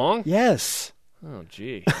been that long? Yes. Oh,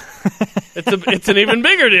 gee. It's an even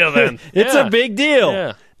bigger deal then. It's a big deal.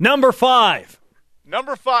 Yeah. Number 5.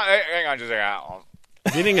 Number 5. Hang on just a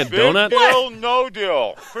second. Eating a Big donut? deal, no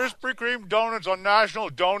deal. Krispy Kreme donuts on National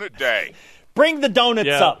Donut Day. Bring the donuts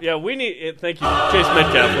up. Yeah, we need. Thank you, Chase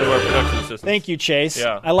Metcalf, one of our production assistants. Thank you, Chase.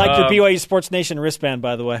 Yeah. I like the BYU Sports Nation wristband,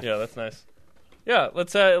 by the way. Yeah, that's nice. Yeah,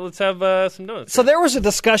 let's have some donuts. So there was a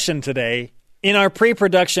discussion today in our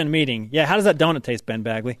pre-production meeting. Yeah, how does that donut taste, Ben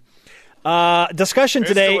Bagley? Discussion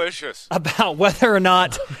today delicious. about whether or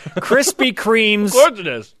not Krispy Kremes Of course it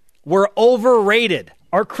is. were overrated.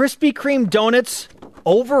 Are Krispy Kreme donuts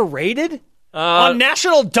overrated on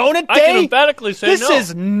National Donut Day? I can emphatically say this no.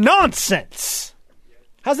 is nonsense.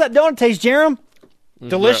 How's that donut taste, Jarom?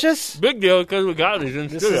 Delicious? Big deal because we got these in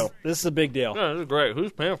studio. This is a big deal. Yeah, this is great.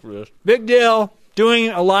 Who's paying for this? Big deal. Doing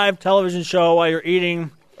a live television show while you're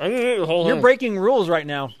eating. I'm going to eat the whole You're thing. breaking rules right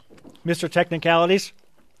now, Mr. Technicalities.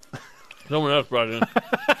 Someone else brought it in.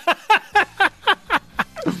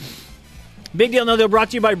 Big Deal No Deal brought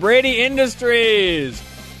to you by Brady Industries.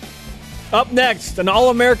 Up next, an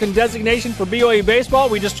All-American designation for BYU baseball.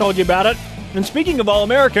 We just told you about it. And speaking of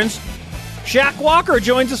All-Americans, Shaq Walker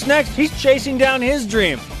joins us next. He's chasing down his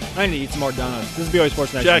dream. I need to eat some more donuts. This is BYU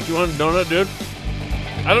Sports Nation. Jack, you want a donut, dude?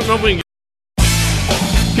 I don't know if we can.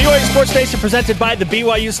 BYU Sports Nation presented by the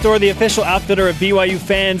BYU Store, the official outfitter of BYU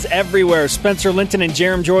fans everywhere. Spencer Linton and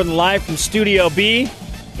Jarom Jordan live from Studio B.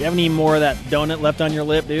 You have any more of that donut left on your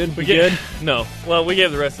lip, dude? We good? No. Well, we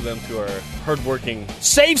gave the rest of them to our hardworking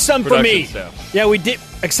Save some for me. staff. Yeah, we did,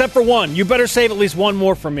 except for one. You better save at least one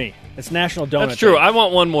more for me. It's National Donut That's true. Day. I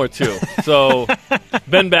want one more, too. So,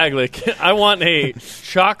 Ben Bagley, I want a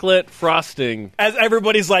chocolate frosting. As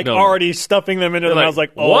everybody's like No. already stuffing them into their mouths,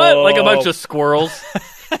 like, oh. What? Like a bunch of squirrels?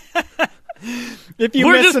 If you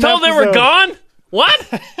We were miss just an told they were episode- gone? What?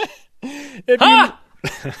 If Huh?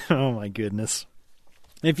 you, oh, my goodness.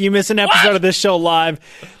 If you miss an episode of this show live,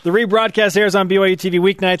 the rebroadcast airs on BYU TV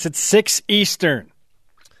weeknights at 6 Eastern.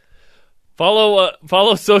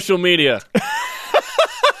 Follow social media.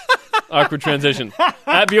 Awkward transition.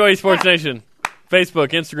 At BYU Sports Nation. Facebook,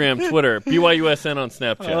 Instagram, Twitter, BYUSN on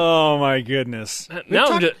Snapchat. Oh, my goodness.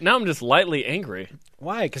 Now I'm just lightly angry.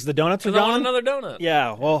 Why? Because the donuts are Because I want gone? another donut.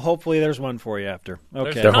 Yeah, well, hopefully there's one for you after.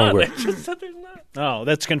 Okay. There's not. hungry. They just said there's not. Oh,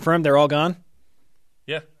 that's confirmed? They're all gone?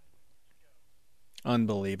 Yeah.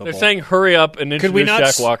 Unbelievable. They're saying hurry up and introduce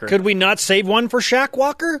Shaq Walker. Could we not save one for Shaq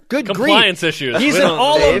Walker? Good Compliance grief. issues. He's an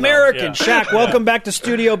All-American. Yeah. Shaq, welcome back to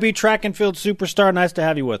Studio B, track and field superstar. Nice to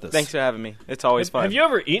have you with us. Thanks for having me. It's always fun. Have you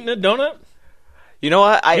ever eaten a donut? You know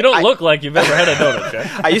what? You don't look like you've ever had a donut,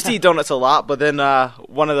 Shaq. I used to eat donuts a lot, but then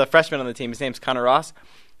one of the freshmen on the team, his name's Connor Ross,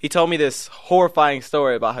 he told me this horrifying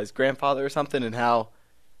story about his grandfather or something and how,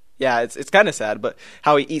 it's kind of sad, but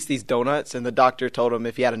how he eats these donuts, and the doctor told him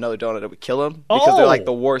if he had another donut, it would kill him because they're like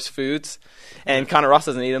the worst foods. And Connor Ross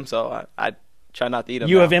doesn't eat them, so I try not to eat them.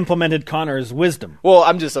 You have implemented Connor's wisdom. Well,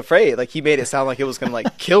 I'm just afraid. Like, he made it sound like it was going to,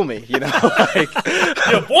 like, kill me, you know? Like,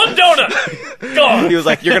 you have one donut! Gone! He was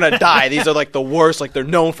like, you're going to die. These are, like, the worst. Like, they're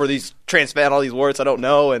known for these transplant, all these words I don't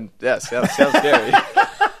know. And, yes, that sounds scary.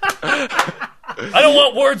 I don't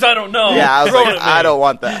want words I don't know. Yeah, I was like, I don't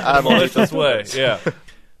want that. I'm malicious way, yeah.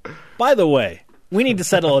 By the way, we need to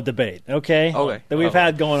settle a debate, okay? Okay. That we've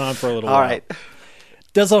had going on for a little while. All right.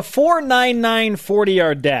 Does a 4.99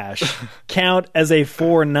 40-yard dash count as a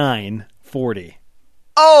 4.9 40?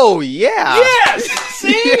 Oh, yeah. Yes! See?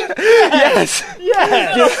 Yes.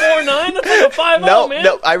 Yes. That's a 4.9? That's like a 5.0, No, man.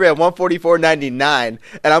 no, I ran 144.99,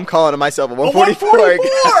 and I'm calling myself a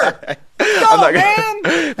 144. I'm not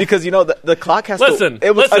gonna, because, you know, the clock has Listen, to...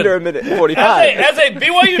 It was under a minute 45. As a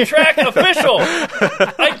BYU track official,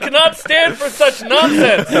 I cannot stand for such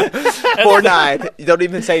nonsense. 4.9. You don't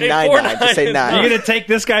even say 9.9. Just say 9. Are you going to take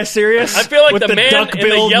this guy serious? I feel like With the man in the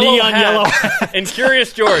duck-billed yellow neon yellow hat in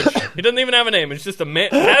Curious George. He doesn't even have a name. It's just a man.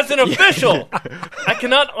 As an official, I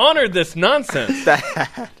cannot honor this nonsense.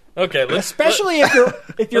 Okay, especially if you're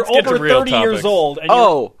let's get to over real 30 years topics. old. And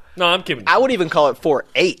Oh, No, I'm kidding. I would even call it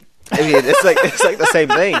 4.8. I mean, it's like the same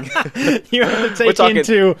thing. you have to We're take talking-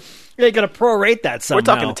 into... You're going to prorate that somehow.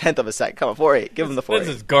 We're talking a tenth of a second. Come on, 4.8. Give him the 4.8. This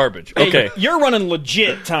is garbage. Hey, Okay, you're running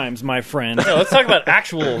legit times, my friend. no, let's talk about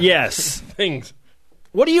actual Yes. things.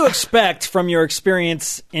 What do you expect from your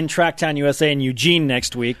experience in Tracktown USA in Eugene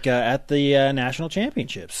next week at the National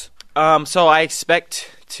Championships? So I expect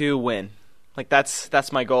to win. Like,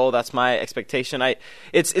 that's my goal. That's my expectation.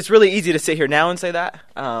 It's really easy to sit here now and say that.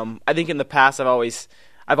 I think in the past I've always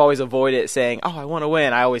avoided saying, "Oh, I want to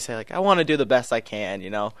win." I always say, like, I want to do the best I can, you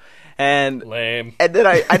know. And Lame. And then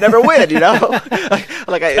I never win, you know.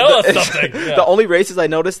 Tell us something. Yeah. The only races I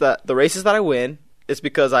notice that the races that I win is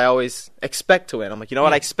because I always expect to win. I'm like, you know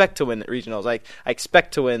what? I expect to win at regionals. Like, I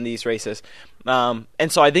expect to win these races. And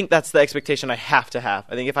so I think that's the expectation I have to have.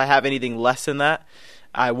 I think if I have anything less than that,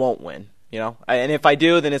 I won't win. You know, and if I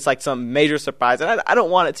do, then it's like some major surprise. And I don't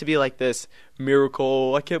want it to be like this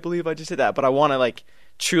miracle. I can't believe I just did that. But I want to, like,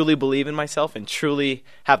 truly believe in myself and truly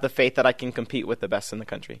have the faith that I can compete with the best in the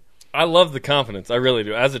country. I love the confidence. I really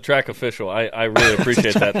do. As a track official, I really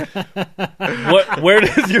appreciate that.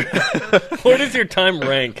 Where does your time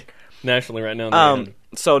rank nationally right now?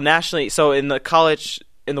 So nationally, in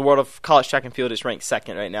the world of college track and field, it's ranked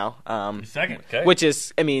second right now. Second, okay. Which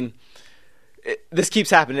is, I mean, this keeps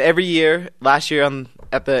happening every year. Last year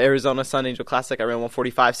at the Arizona Sun Angel Classic, I ran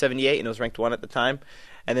 145.78, and it was ranked 1 at the time.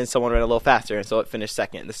 And then someone ran a little faster, and so it finished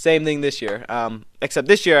second. The same thing this year, except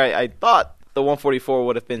this year I thought the 144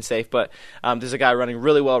 would have been safe, but there's a guy running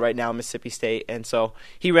really well right now, Mississippi State, and so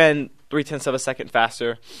he ran 0.3 of a second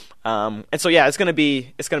faster. And so yeah, it's gonna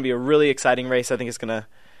be a really exciting race. I think it's gonna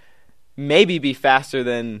maybe be faster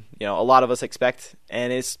than, you know, a lot of us expect,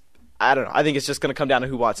 and I don't know. I think it's just going to come down to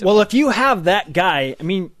who wants it. Well, if you have that guy, I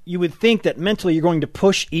mean, you would think that mentally you're going to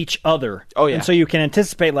push each other. Oh, yeah. And so you can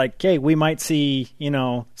anticipate, like, hey, we might see, you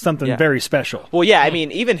know, something very special. Well, yeah, I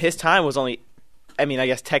mean, even his time was only, I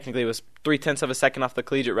guess technically it was 0.3 of a second off the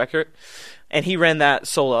collegiate record. And he ran that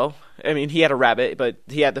solo. I mean, he had a rabbit, but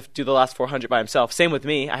he had to do the last 400 by himself. Same with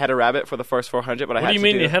me. I had a rabbit for the first 400, but I had to do... What do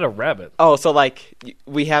you mean you had a rabbit? Oh, so, like,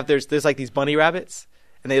 there's like these bunny rabbits.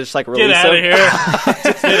 And they just, like, release them. Get out of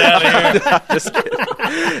here. Get out of here. Just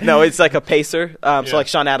kidding. No, it's like a pacer. So, like,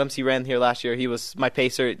 Sean Adams, he ran here last year. He was my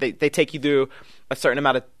pacer. They take you through a certain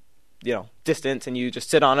amount of, you know, distance, and you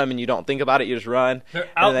just sit on them, and you don't think about it. You just run. They're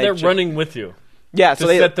out there running with you. Yeah. So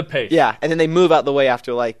they set the pace. Yeah, and then they move out the way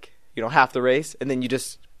after, like, you know, half the race, and then you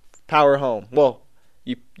just power home. Well,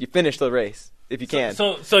 you finish the race if you can.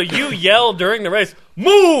 So you yell during the race,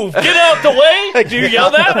 "Move! Get out the way!" Do you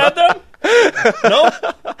yell that at them? No?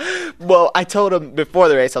 Well, I told him before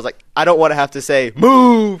the race, I was like, I don't want to have to say,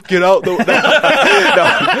 "Move! Get out the way." No,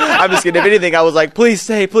 I'm just kidding. If anything, I was like, "Please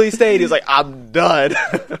stay, please stay." And he was like, "I'm done."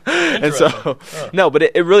 And so, no, but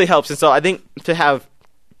it really helps. And so I think to have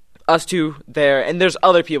us two there, and there's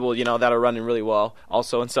other people, you know, that are running really well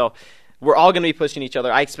also. And so we're all going to be pushing each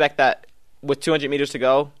other. I expect that with 200 meters to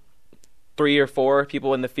go, 3 or 4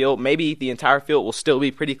 people in the field. Maybe the entire field will still be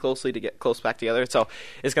pretty closely to get close back together. So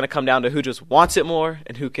it's going to come down to who just wants it more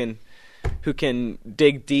and who can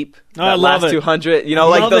dig deep that last 200. You know,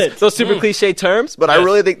 like those super cliche terms, but I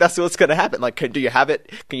really think that's what's going to happen. Like, do you have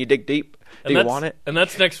it? Can you dig deep? Do you want it? And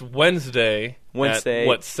that's next Wednesday. At,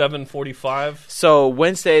 what, 7:45? So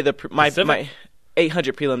Wednesday, my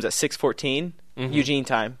 800 prelims at 6:14 Eugene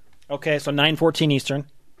time. Okay, so 9:14 Eastern.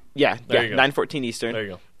 Yeah, 9:14 Eastern. There you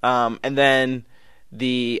go. And then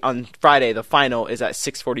on Friday, the final is at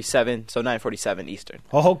 6:47, so 9:47 Eastern.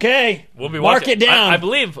 Okay, we'll be mark it down. I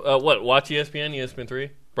believe watch ESPN 3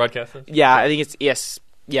 broadcast this? Yeah, I think it's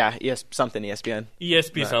something ESPN.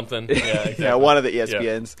 Something. Yeah, exactly. Yeah, one of the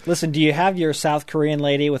ESPNs. Yeah. Listen, do you have your South Korean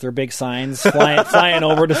lady with her big signs flying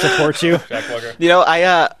over to support you? Shaq Walker. You know,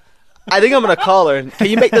 I think I'm going to call her. Can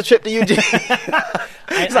you make the trip to Eugene?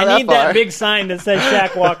 I need that big sign that says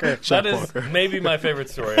Shaq Walker. That is maybe my favorite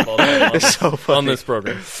story of all time on this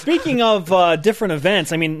program. Speaking of different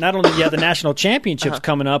events, I mean, not only do you have the national championships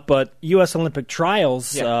coming up, but U.S. Olympic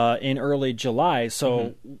trials in early July.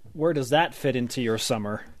 So where does that fit into your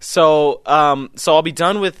summer? So I'll be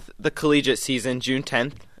done with the collegiate season June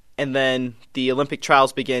 10th, and then the Olympic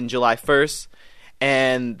trials begin July 1st.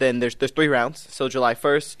 And then there's 3 rounds, so July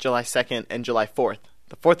 1st, July 2nd, and July 4th.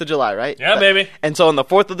 The 4th of July, right? Yeah, baby. And so on the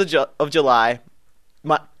 4th of July,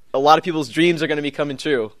 a lot of people's dreams are going to be coming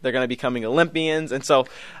true. They're going to be becoming Olympians. And so,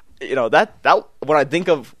 you know, that when I think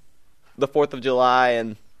of the 4th of July,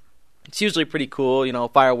 and it's usually pretty cool, you know,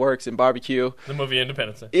 fireworks and barbecue. The movie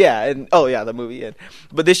Independence Day. Yeah, the movie.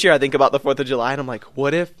 But this year I think about the 4th of July, and I'm like,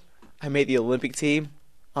 what if I made the Olympic team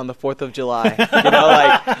on the 4th of July, you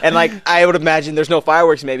know, I would imagine there's no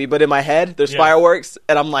fireworks maybe, but in my head there's fireworks,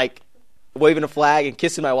 and I'm like waving a flag and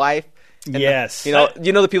kissing my wife. And yes. You know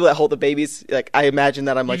the people that hold the babies, like I imagine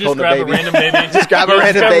that I'm like holding a baby. Just grab a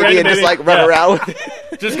random baby and just like run around with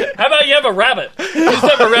it. How about you have a rabbit? You just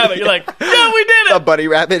have a rabbit. You're like, yeah, we did it. A bunny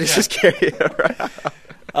rabbit is just carrying it around.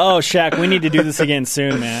 Oh, Shaq, we need to do this again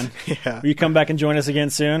soon, man. Yeah. Will you come back and join us again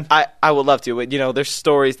soon? I would love to. But, you know, there's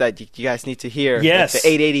stories that you guys need to hear. Yes. Like the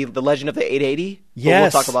 880, the legend of the 880.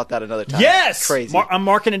 Yes. We'll talk about that another time. Yes. It's crazy. I'm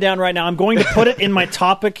marking it down right now. I'm going to put it in my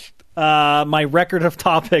topic, my record of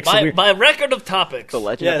topics. My record of topics. The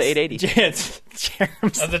legend of the 880. Yes.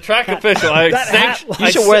 As a track official,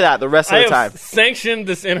 you should wear that the rest of the time. I have sanctioned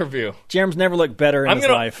this interview. Jerem's never looked better in his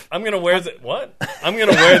life. I'm going to wear this. What? I'm going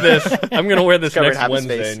to wear this. I'm going to wear this next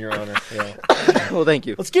Wednesday in your honor. Yeah. Well, thank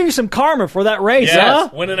you. Let's give you some karma for that race, huh?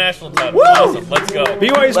 Win a national title. Woo! Awesome. Let's go.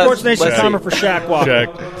 BYU Sports Nation karma for Shaq Walker.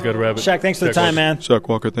 Shaq, let's go to Rabbit. Shaq, thanks for the time, man. Shaq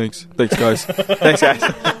Walker, thanks. Thanks, guys. Thanks, guys.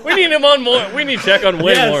 We need him on more. We need Shaq on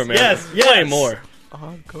way more, man. Yes. Way more.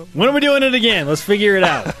 When are we doing it again? Let's figure it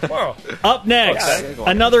out. Tomorrow. Up next,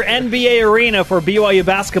 another NBA arena for BYU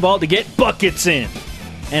basketball to get buckets in.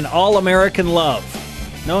 And All-American love.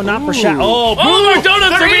 No, not for Shaq. Oh, more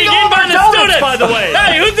donuts are being eaten by the students, by the way.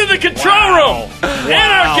 Hey, who's in the control room?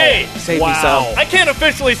 Anarchy. Save me some. I can't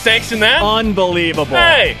officially sanction that. Unbelievable.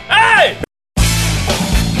 Hey!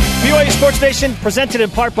 BYU Sports Nation, presented in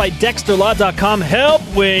part by DexterLaw.com. Help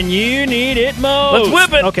when you need it most.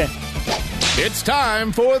 Let's whip it. Okay. It's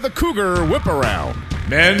time for the Cougar Whip Around.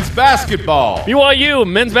 Men's basketball. BYU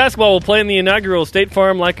men's basketball will play in the inaugural State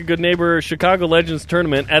Farm Like a Good Neighbor Chicago Legends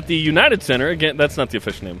tournament at the United Center. Again, that's not the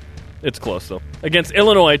official name. It's close, though. Against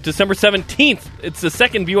Illinois, December 17th. It's the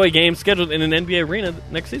second BYU game scheduled in an NBA arena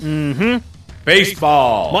next season. Mm-hmm.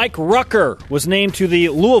 Baseball. Mike Rucker was named to the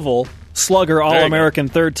Louisville Slugger All-American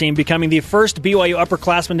third team, becoming the first BYU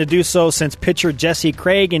upperclassman to do so since pitcher Jesse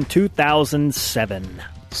Craig in 2007.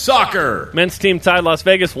 Soccer. Men's team tied Las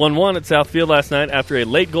Vegas 1-1 at South Field last night after a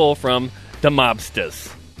late goal from the Mobsters.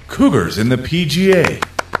 Cougars in the PGA.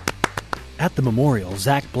 At the Memorial,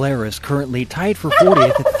 Zach Blair is currently tied for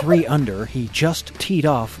 40th at 3 under. He just teed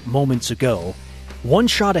off moments ago. One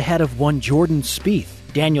shot ahead of one Jordan Spieth.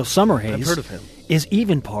 Daniel Summerhays I've heard of him. Is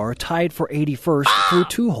even par, tied for 81st through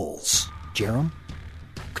 2 holes. Jerem?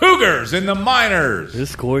 Cougars in the minors.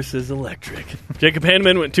 This course is electric. Jacob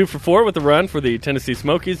Hanneman went 2 for 4 with a run for the Tennessee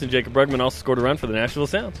Smokies, and Jacob Brugman also scored a run for the Nashville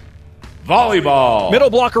Sounds. Volleyball. Middle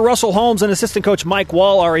blocker Russell Holmes and assistant coach Mike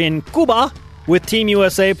Wall are in Cuba, with Team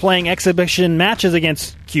USA playing exhibition matches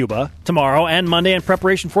against Cuba tomorrow and Monday in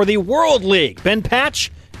preparation for the World League. Ben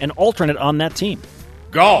Patch, an alternate on that team.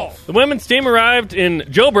 Golf. The women's team arrived in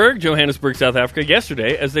Joburg, Johannesburg, South Africa,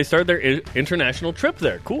 yesterday as they started their international trip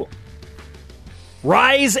there. Cool.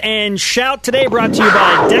 Rise and Shout today, brought to you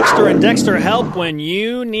by Dexter and Dexter Help when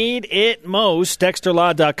you need it most.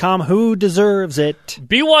 DexterLaw.com. Who deserves it?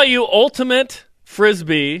 BYU Ultimate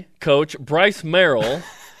Frisbee coach Bryce Merrill,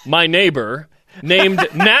 my neighbor, named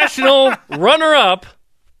national runner-up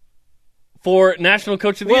for National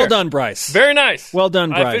Coach of the Year. Well done, Bryce. Very nice. Well done,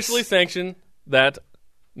 Bryce. I officially sanction that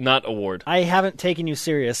not award. I haven't taken you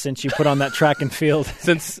serious since you put on that track and field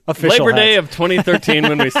Since official Labor Day hat. of 2013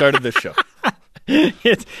 when we started this show.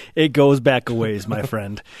 It goes back a ways, my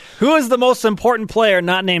friend. Who is the most important player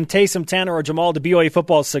not named Taysom, Tanner, or Jamal to BYU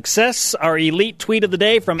football's success? Our elite tweet of the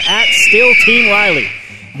day from @StillTeamRiley.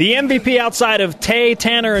 The MVP outside of Tay,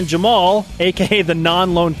 Tanner, and Jamal, a.k.a. the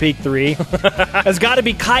non-Lone Peak 3, has got to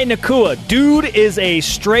be Kai Nakua. Dude is a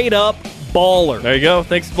straight-up baller. There you go.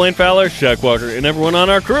 Thanks to Blaine Fowler, Shaq Walker, and everyone on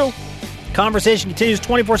our crew. Conversation continues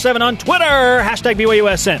 24/7 on Twitter,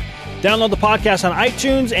 #BYUSN. Download the podcast on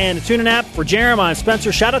iTunes and the TuneIn app. For Jarom, I'm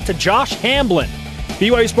Spencer. Shout out to Josh Hamblin.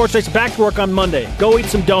 BYU Sports Nation back to work on Monday. Go eat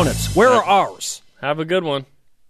some donuts. Where are ours? Have a good one.